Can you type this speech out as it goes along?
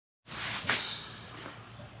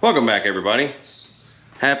Welcome back, everybody.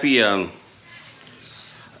 Happy,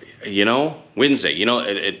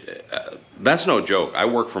 Wednesday. That's no joke. I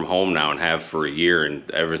work from home now and have for a year, and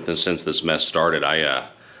everything since this mess started. I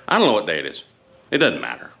don't know what day it is. It doesn't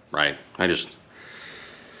matter, right? I just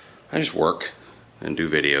work and do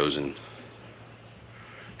videos and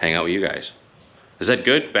hang out with you guys. Is that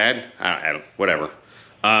good? Bad? I don't, whatever.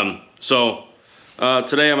 Today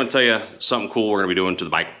I'm gonna tell you something cool we're gonna be doing to the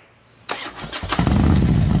bike.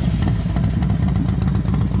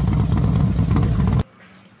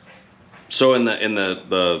 So in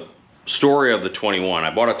the story of the 21,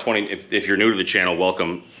 I bought a 20. If you're new to the channel,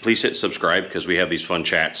 welcome. Please hit subscribe because we have these fun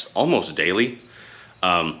chats almost daily.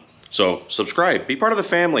 So subscribe, be part of the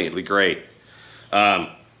family. It'll be great. I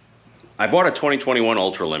bought a 2021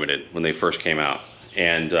 Ultra Limited when they first came out,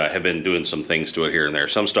 and have been doing some things to it here and there.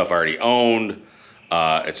 Some stuff I already owned,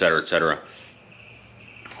 etc., etc.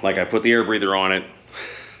 Like I put the air breather on it.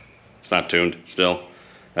 It's not tuned still.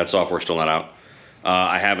 That software's still not out.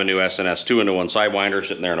 I have a new SNS 2-in-1 Sidewinder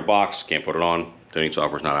sitting there in a box. Can't put it on. Tuning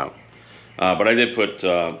software's not out. But I did put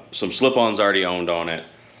some slip-ons already owned on it.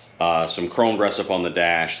 Some chrome dress up on the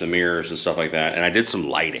dash, the mirrors and stuff like that. And I did some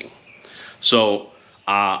lighting. So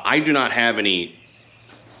I do not have any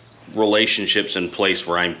relationships in place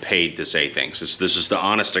where I'm paid to say things. This is the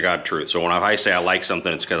honest to God truth. So when I say I like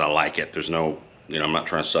something, it's because I like it. There's no, I'm not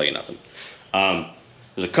trying to sell you nothing.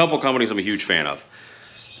 There's a couple companies I'm a huge fan of.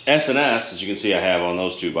 SNS, as you can see, I have on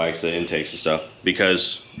those two bikes, the intakes and stuff,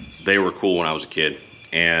 because they were cool when I was a kid.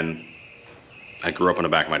 And I grew up on the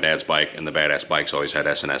back of my dad's bike, and the badass bikes always had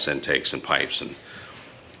SNS intakes and pipes and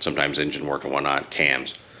sometimes engine work and whatnot,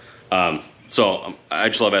 cams. So I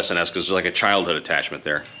just love SNS because there's like a childhood attachment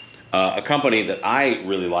there. A company that I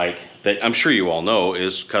really like, that I'm sure you all know,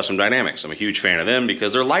 is Custom Dynamics. I'm a huge fan of them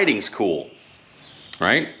because their lighting's cool,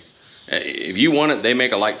 right? If you want it, they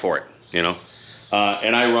make a light for it,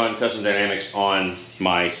 and I run Custom Dynamics on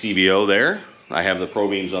my CVO there. I have the Pro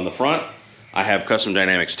Beams on the front. I have Custom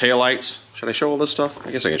Dynamics taillights. Should I show all this stuff?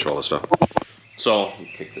 I guess I can show all this stuff. So, let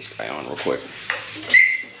me kick this guy on real quick.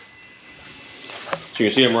 So you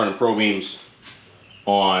can see I'm running Pro Beams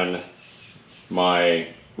on my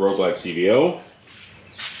Road Glide CVO.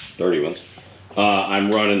 Dirty ones.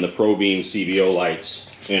 I'm running the Pro Beam CVO lights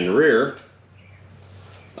in the rear.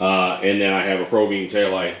 And then I have a Pro Beam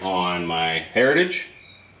taillight on my Heritage.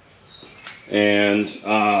 And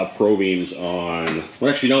Pro Beams on...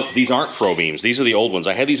 Well, actually, no, these aren't Pro Beams. These are the old ones.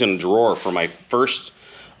 I had these in a drawer for my first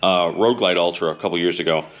Road Glide Ultra a couple years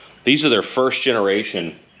ago. These are their first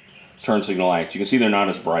generation turn signal lights. You can see they're not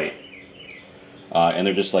as bright. And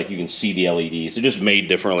they're just like, you can see the LEDs. They're just made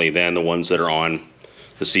differently than the ones that are on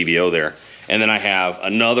the CVO there. And then I have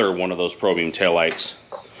another one of those Pro Beam taillights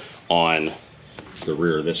on the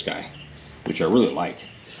rear of this guy, which I really like.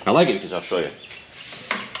 I like it because I'll show you.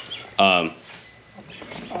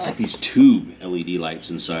 It's like these tube LED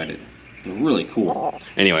lights inside it. They're really cool.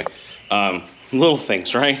 Anyway, little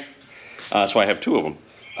things, right? That's why I have two of them.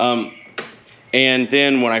 And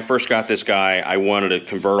then when I first got this guy, I wanted to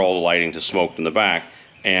convert all the lighting to smoked in the back,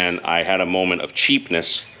 and I had a moment of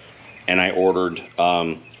cheapness, and I ordered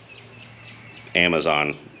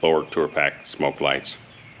Amazon lower tour pack smoked lights.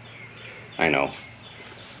 I know.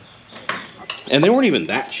 And they weren't even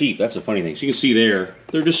that cheap. That's the funny thing. So you can see there,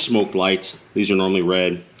 they're just smoked lights. These are normally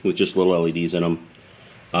red with just little LEDs in them.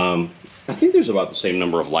 I think there's about the same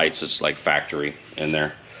number of lights as like factory in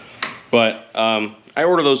there. But I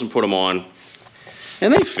ordered those and put them on.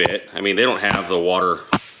 And they fit. I mean, they don't have the water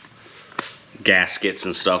gaskets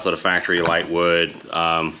and stuff that a factory light would.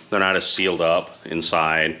 They're not as sealed up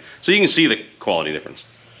inside. So you can see the quality difference.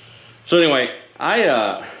 So anyway,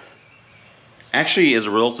 I actually, as a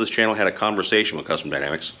result of this channel, had a conversation with Custom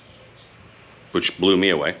Dynamics, which blew me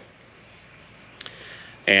away.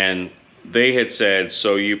 And they had said,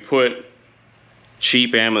 so you put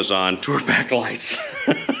cheap Amazon tour pack lights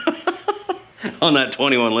on that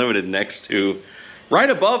 21 Limited next to, right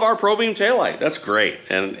above our Pro Beam taillight. That's great.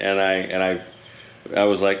 And I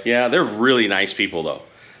was like, yeah, they're really nice people though.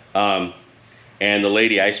 And the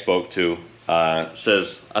lady I spoke to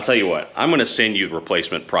says, I'll tell you what, I'm going to send you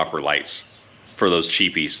replacement proper lights for those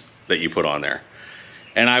cheapies that you put on there.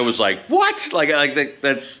 And I was like, what?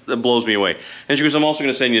 That blows me away. And she goes, I'm also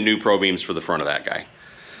going to send you new Pro Beams for the front of that guy.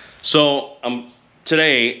 So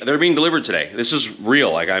today, they're being delivered today. This is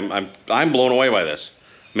real. Like I'm blown away by this.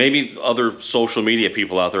 Maybe other social media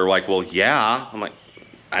people out there are like, well, yeah. I'm like,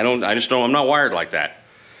 I'm not wired like that.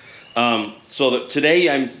 So today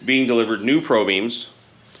I'm being delivered new Pro Beams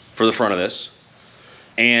for the front of this,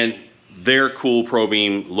 and their cool Pro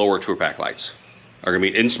Beam lower tour pack lights are gonna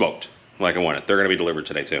be in smoked. like I wanted. They're gonna be delivered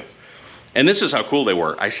today too. And this is how cool they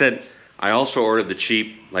were. I said, I also ordered the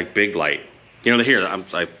cheap, like big light. You know, here,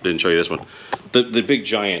 I didn't show you this one. The big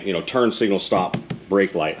giant, you know, turn signal stop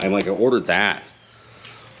brake light. I'm like, I ordered that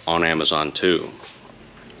on Amazon too.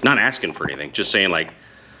 Not asking for anything, just saying like,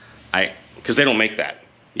 because they don't make that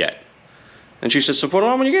yet. And she said, so put it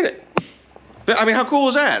on when you get it. I mean, how cool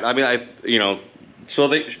is that? I mean, you know, so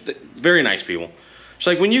they very nice people. She's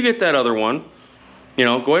like, when you get that other one, you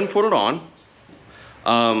know, go ahead and put it on.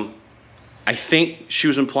 I think she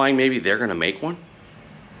was implying maybe they're gonna make one,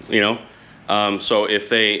 you know? So if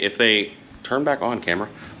they turn back on camera,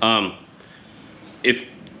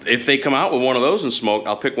 if they come out with one of those and smoke,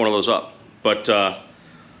 I'll pick one of those up. But,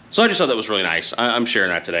 so I just thought that was really nice. I'm sharing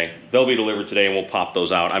that today. They'll be delivered today and we'll pop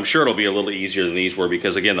those out. I'm sure it'll be a little easier than these were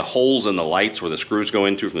because again, the holes in the lights where the screws go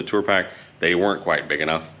into from the tour pack, they weren't quite big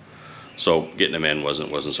enough. So getting them in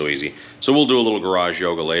wasn't so easy. So we'll do a little garage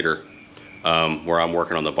yoga later where I'm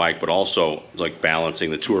working on the bike, but also like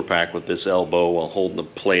balancing the tour pack with this elbow while holding the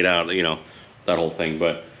plate out, you know, that whole thing.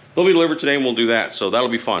 But they'll be delivered today and we'll do that. So that'll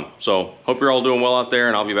be fun. So hope you're all doing well out there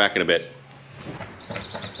and I'll be back in a bit.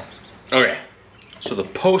 Okay. So the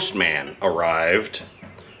postman arrived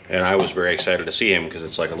and I was very excited to see him because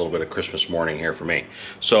it's like a little bit of Christmas morning here for me.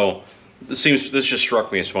 So this just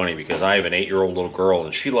struck me as funny because I have an 8-year-old little girl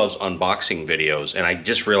and she loves unboxing videos and I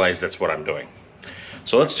just realized that's what I'm doing.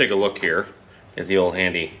 So let's take a look here at the old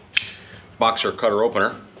handy boxer cutter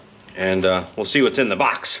opener and we'll see what's in the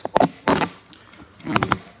box.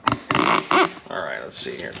 All right, let's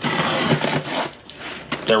see here.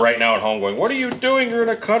 They're right now at home going, what are you doing? You're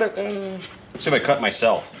gonna cut it. See if I cut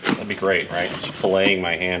myself. That'd be great, right? Just filleting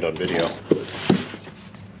my hand on video.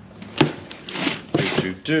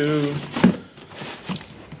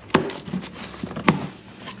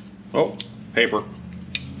 Oh, paper.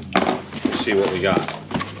 Let's see what we got.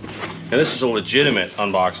 Now this is a legitimate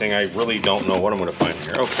unboxing. I really don't know what I'm gonna find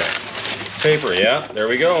here. Okay, paper, yeah, there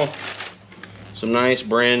we go. Some nice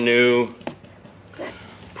brand new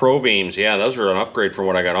Pro beams. Yeah, those are an upgrade from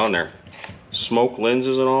what I got on there. Smoke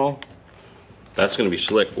lenses and all. That's gonna be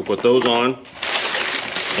slick. We'll put those on.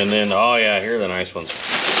 And then, oh yeah, here are the nice ones.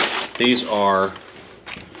 These are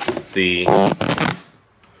the, I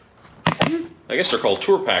guess they're called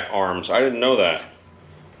tour pack arms. I didn't know that.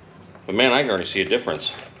 But man, I can already see a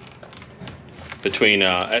difference between,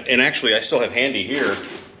 and actually I still have handy here,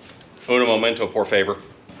 uno momento, por favor.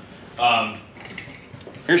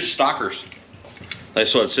 Here's the stockers. I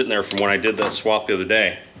saw it sitting there from when I did that swap the other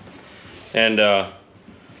day. And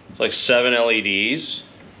it's like 7 LEDs.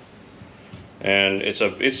 And it's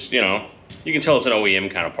you know, you can tell it's an OEM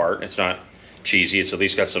kind of part. It's not cheesy. It's at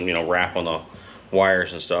least got some, you know, wrap on the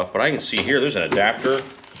wires and stuff. But I can see here, there's an adapter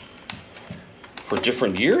for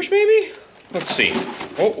different years maybe? Let's see.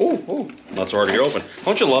 Oh, that's already open.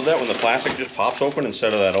 Don't you love that when the plastic just pops open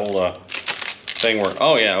instead of that old thing where,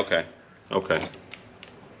 oh yeah, okay.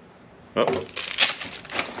 Oh,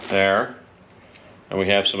 there. And we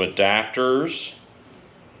have some adapters.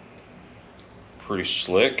 Pretty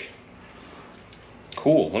slick.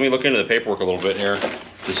 Cool. Let me look into the paperwork a little bit here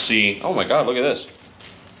to see. Oh my God, look at this.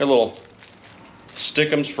 Got little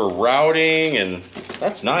stickums for routing, and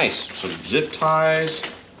that's nice. Some zip ties.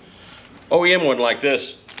 OEM wouldn't like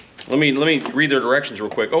this. Let me read their directions real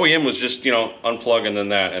quick. OEM was just, you know, unplug and then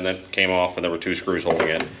that, and then came off, and there were 2 screws holding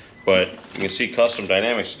it. But you can see Custom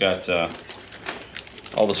Dynamics got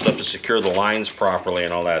all the stuff to secure the lines properly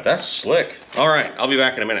and all that. That's slick. All right, I'll be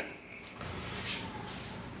back in a minute.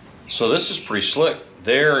 So this is pretty slick.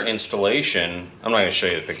 Their installation, I'm not gonna show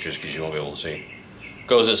you the pictures because you won't be able to see,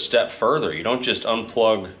 goes a step further. You don't just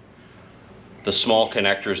unplug the small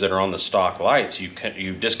connectors that are on the stock lights.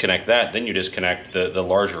 You disconnect that, then you disconnect the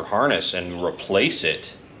larger harness and replace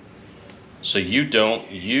it. So you don't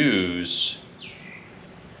use,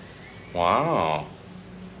 wow.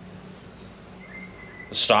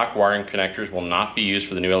 The stock wiring connectors will not be used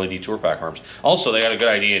for the new LED tour pack arms. Also, they got a good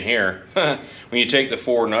idea in here. When you take the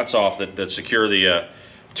 4 nuts off that secure the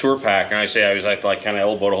tour pack, and I always have to like kind of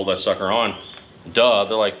elbow to hold that sucker on. Duh,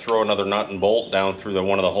 they're like throw another nut and bolt down through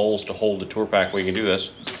one of the holes to hold the tour pack where you can do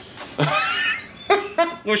this.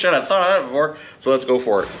 Wish I'd have thought of that before. So let's go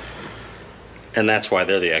for it. And that's why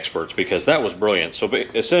they're the experts, because that was brilliant. So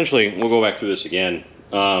essentially, we'll go back through this again.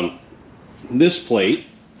 This plate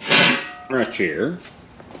right here,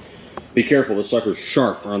 be careful, the sucker's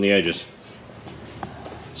sharp around the edges,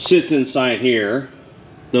 sits inside here.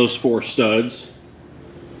 Those 4 studs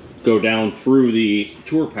go down through the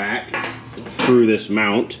tour pack, through this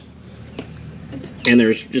mount, and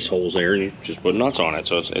there's just holes there, and you just put nuts on it.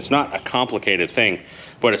 So it's not a complicated thing,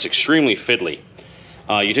 but it's extremely fiddly.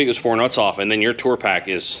 You take those 4 nuts off, and then your tour pack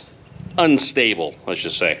is unstable, let's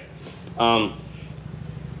just say.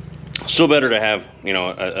 Still better to have, you know,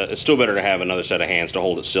 it's still better to have another set of hands to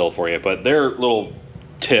hold it still for you. But their little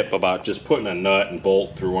tip about just putting a nut and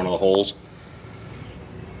bolt through one of the holes,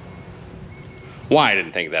 why I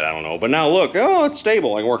didn't think that, I don't know. But now look, oh, it's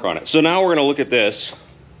stable, I can work on it. So now we're gonna look at this,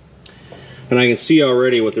 and I can see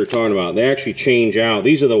already what they're talking about. They actually change out,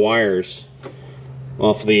 these are the wires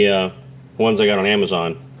off the ones I got on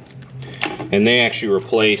Amazon, and they actually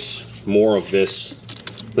replace more of this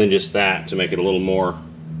than just that to make it a little more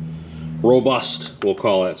robust, we'll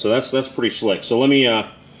call it. So that's pretty slick. So let me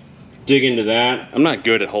dig into that. I'm not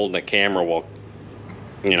good at holding the camera while,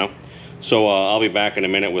 you know, so I'll be back in a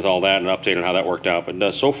minute with all that and an update on how that worked out.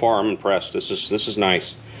 But so far I'm impressed. This is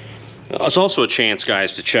nice. It's also a chance,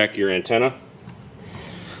 guys, to check your antenna.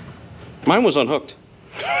 Mine was unhooked.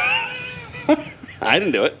 I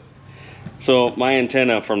didn't do it. So my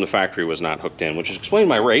antenna from the factory was not hooked in, which explains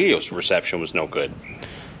my radio reception was no good.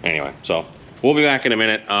 Anyway, so we'll be back in a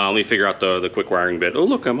minute. Let me figure out the quick wiring bit. Oh,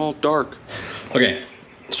 look, I'm all dark. Okay,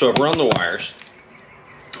 so I've run the wires,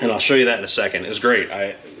 and I'll show you that in a second. It's great.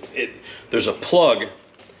 There's a plug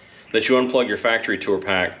that you unplug your factory tour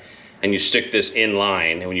pack, and you stick this in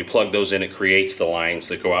line, and when you plug those in, it creates the lines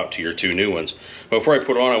that go out to your 2 new ones. But before I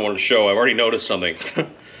put it on, I wanted to show, I've already noticed something.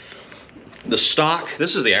 The stock,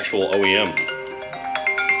 this is the actual OEM.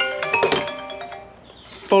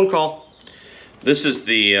 Phone call. This is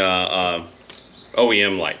the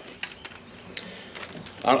OEM light.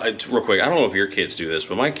 Real quick, I don't know if your kids do this,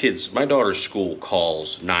 but my daughter's school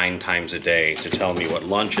calls 9 times a day to tell me what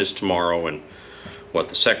lunch is tomorrow and what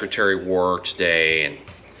the secretary wore today, and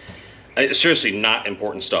it's seriously not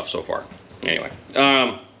important stuff so far. Anyway,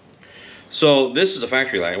 so this is a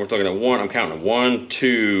factory light. We're talking at I'm counting 1,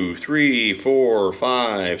 2, 3, 4,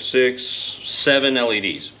 5, 6, 7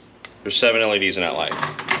 LEDs. There's 7 LEDs in that light.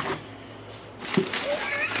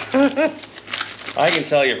 I can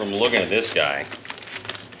tell you from looking at this guy,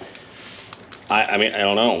 I mean, I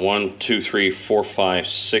don't know, 1, 2, 3, 4, 5,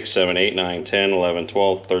 6, 7, 8, 9, 10, 11,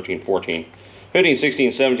 12, 13, 14, 15,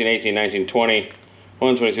 16, 17, 18, 19, 20,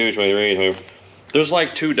 1, 22, 23, 24. There's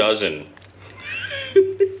like 2 dozen.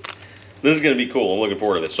 This is going to be cool. I'm looking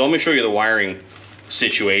forward to this. So let me show you the wiring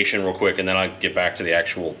situation real quick, and then I'll get back to the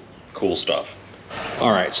actual cool stuff.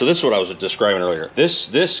 All right, so this is what I was describing earlier.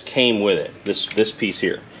 This came with it, this piece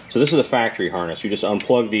here. So this is the factory harness. You just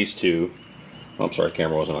unplug these 2. Oh, I'm sorry, the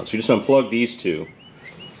camera wasn't on. So you just unplug these 2,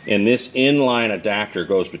 and this inline adapter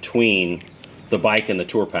goes between the bike and the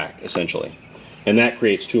tour pack, essentially. And that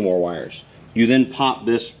creates 2 more wires. You then pop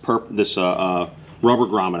this rubber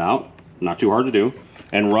grommet out, not too hard to do,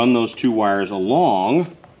 and run those 2 wires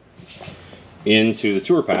along into the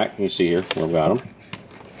tour pack. You see here where I've got them.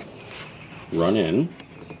 Run in,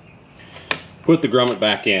 put the grommet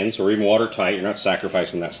back in, so we're even watertight, you're not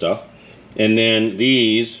sacrificing that stuff. And then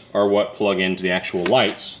these are what plug into the actual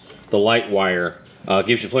lights. The light wire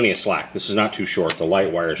gives you plenty of slack. This is not too short. The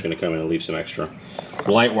light wire is going to come in and leave some extra.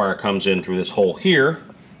 The light wire comes in through this hole here.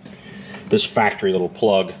 This factory little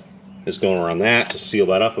plug is going around that to seal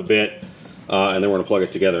that up a bit. And then we're going to plug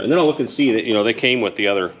it together. And then I'll look and see that, you know, they came with the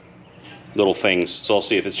other little things. So I'll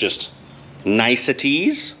see if it's just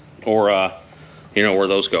niceties or, you know, where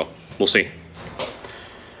those go. We'll see.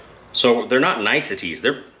 So they're not niceties.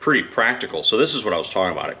 They're pretty practical. So this is what I was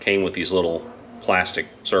talking about. It came with these little plastic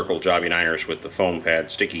circle Jobby 9ers with the foam pad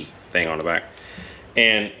sticky thing on the back.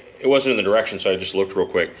 And it wasn't in the direction, so I just looked real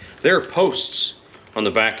quick. There are posts on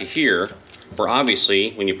the back of here where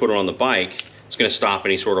obviously when you put it on the bike, it's going to stop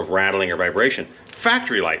any sort of rattling or vibration.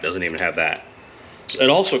 Factory light doesn't even have that. It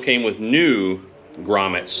also came with new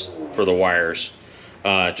grommets for the wires,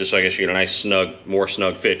 just so I guess you get a nice more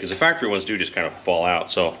snug fit, because the factory ones do just kind of fall out.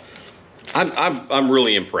 So I'm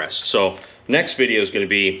really impressed. So next video is going to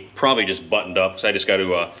be probably just buttoned up, because I just got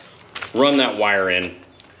to run that wire in,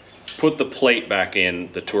 put the plate back in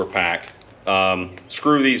the tour pack,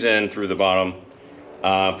 screw these in through the bottom,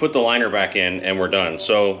 put the liner back in, and we're done.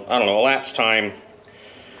 So I don't know, elapsed time,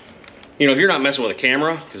 you know, if you're not messing with a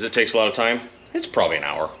camera, because it takes a lot of time, it's probably an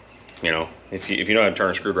hour. You know, if you know how to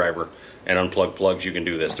turn a screwdriver and unplug plugs, you can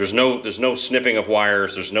do this. There's no snipping of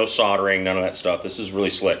wires, there's no soldering, none of that stuff. This is really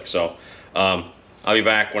slick. So I'll be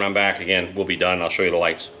back. When I'm back again, we'll be done. I'll show you the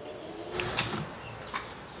lights.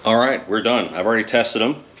 All right, we're done. I've already tested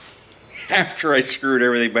them. After I screwed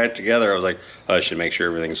everything back together, I was like, I should make sure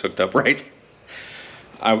everything's hooked up right.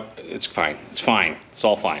 It's fine. It's fine. It's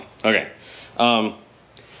all fine. Okay.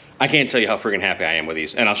 I can't tell you how freaking happy I am with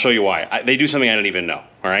these, and I'll show you why. They do something I didn't even know.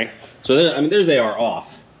 All right. So I mean, there they are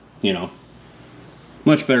off. You know,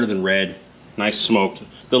 much better than red. Nice smoked.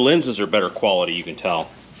 The lenses are better quality, you can tell.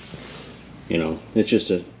 You know, it's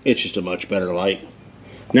just a much better light.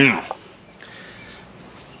 Now,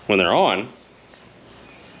 when they're on,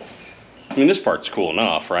 I mean, this part's cool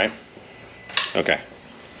enough, right? Okay.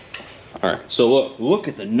 All right, so look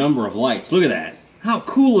at the number of lights. Look at that. How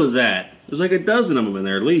cool is that? There's like a dozen of them in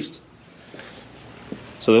there at least.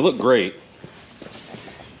 So they look great.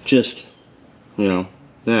 Just, you know,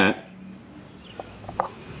 that.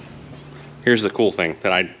 Here's the cool thing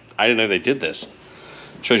that I didn't know they did this.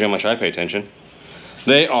 Shows you how much I pay attention.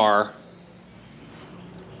 They are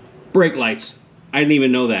brake lights. I didn't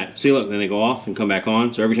even know that. See, look, then they go off and come back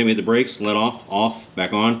on. So every time you hit the brakes, let off,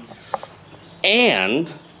 back on.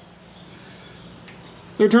 And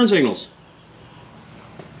they're turn signals.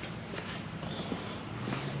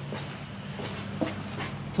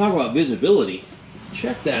 Talk about visibility.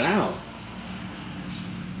 Check that out.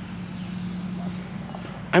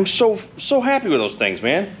 I'm so happy with those things,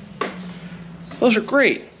 man. Those are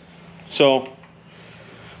great. So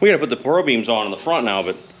we gotta put the pro beams on in the front now,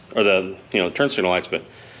 but or the turn signal lights, but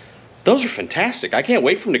those are fantastic. I can't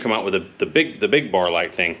wait for them to come out with the big bar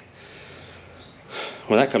light thing.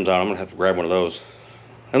 When that comes out, I'm gonna have to grab one of those.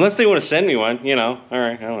 Unless they want to send me one, you know. All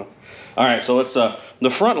right, I don't know. All right, so let's. The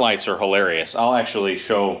front lights are hilarious. I'll actually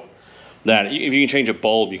show that. If you can change a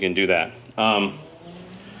bulb, you can do that.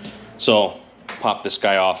 So pop this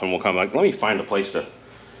guy off, and we'll come. Like, let me find a place to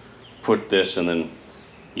put this, and then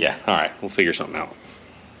yeah. All right, we'll figure something out.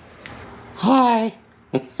 Hi.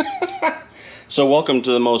 So welcome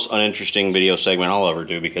to the most uninteresting video segment I'll ever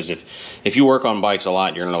do, because if you work on bikes a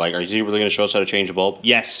lot, you're gonna like, are you really gonna show us how to change a bulb?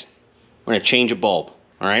 Yes, we're gonna change a bulb.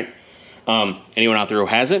 All right. Anyone out there who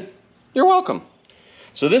has it, you're welcome.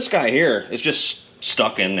 So this guy here is just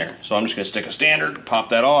stuck in there. So I'm just gonna stick a standard, pop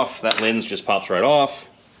that off. That lens just pops right off.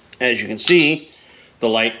 As you can see, the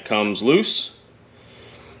light comes loose.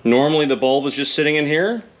 Normally the bulb is just sitting in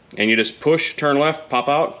here, and you just push, turn left, pop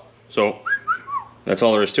out. So that's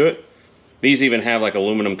all there is to it. These even have like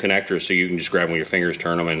aluminum connectors, so you can just grab them with your fingers,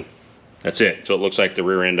 turn them, and that's it. So it looks like the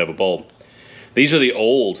rear end of a bulb. These are the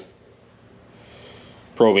old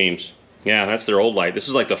Pro beams. Yeah, that's their old light. This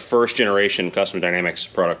is like the first generation Custom Dynamics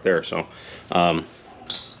product there. So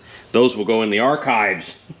those will go in the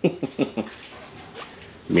archives.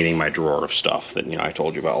 Meaning my drawer of stuff that, I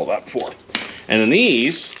told you about all that before. And then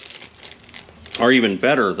these are even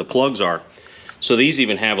better. The plugs are. So these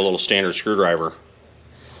even have a little standard screwdriver,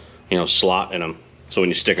 slot in them. So when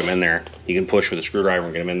you stick them in there, you can push with a screwdriver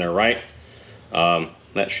and get them in there right.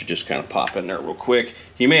 That should just kind of pop in there real quick.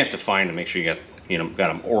 You may have to find them, make sure you got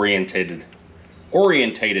them orientated.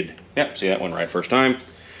 Yep, see that one right first time.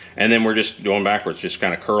 And then we're just going backwards. Just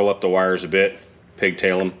kind of curl up the wires a bit,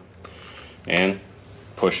 pigtail them, and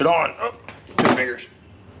push it on. Oh, 2 fingers,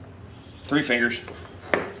 3 fingers,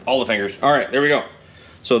 all the fingers. All right, there we go.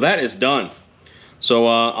 So that is done. So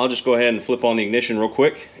I'll just go ahead and flip on the ignition real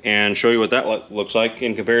quick and show you what that looks like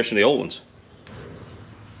in comparison to the old ones.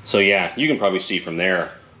 So yeah, you can probably see from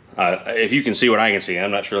there. If you can see what I can see,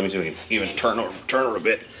 I'm not sure. Let me see if we can even turn her a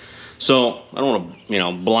bit. So I don't want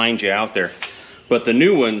to, blind you out there. But the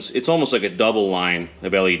new ones, it's almost like a double line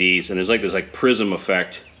of LEDs, and there's like this prism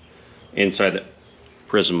effect inside the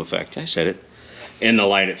prism effect. I said it in the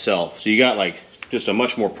light itself. So you got like just a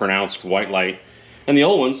much more pronounced white light. And the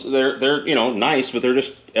old ones, they're nice, but they're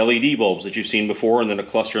just LED bulbs that you've seen before, and then a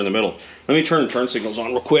cluster in the middle. Let me turn the turn signals on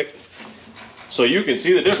real quick so you can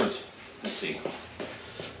see the difference. Let's see.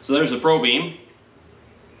 So there's the Pro beam.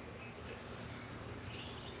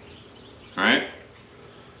 All right.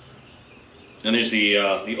 And there's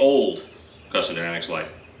the old Custom Dynamics light.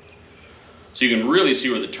 So you can really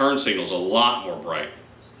see where the turn signal's a lot more bright.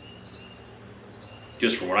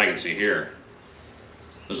 Just from what I can see here.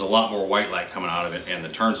 There's a lot more white light coming out of it, and the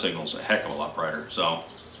turn signal's a heck of a lot brighter. So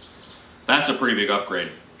that's a pretty big upgrade.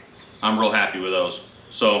 I'm real happy with those.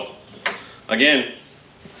 So again,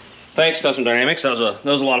 thanks Custom Dynamics. That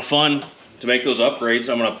was a lot of fun to make those upgrades.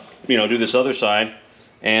 I'm gonna do this other side,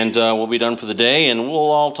 and we'll be done for the day, and we'll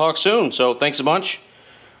all talk soon. So thanks a bunch.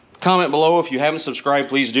 Comment below if you haven't subscribed,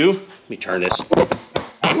 please do. Let me turn this. You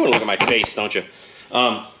want to look at my face, don't you?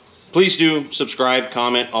 Please do subscribe,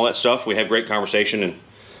 comment, all that stuff. We have great conversation and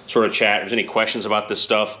sort of chat. If there's any questions about this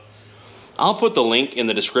stuff, I'll put the link in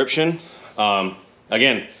the description.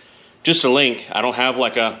 Again, just a link. I don't have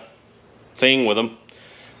like a thing with them.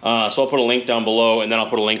 So I'll put a link down below, and then I'll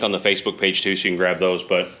put a link on the Facebook page too, so you can grab those.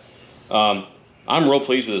 But I'm real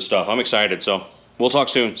pleased with this stuff. I'm excited. So we'll talk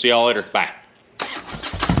soon. See y'all later. Bye.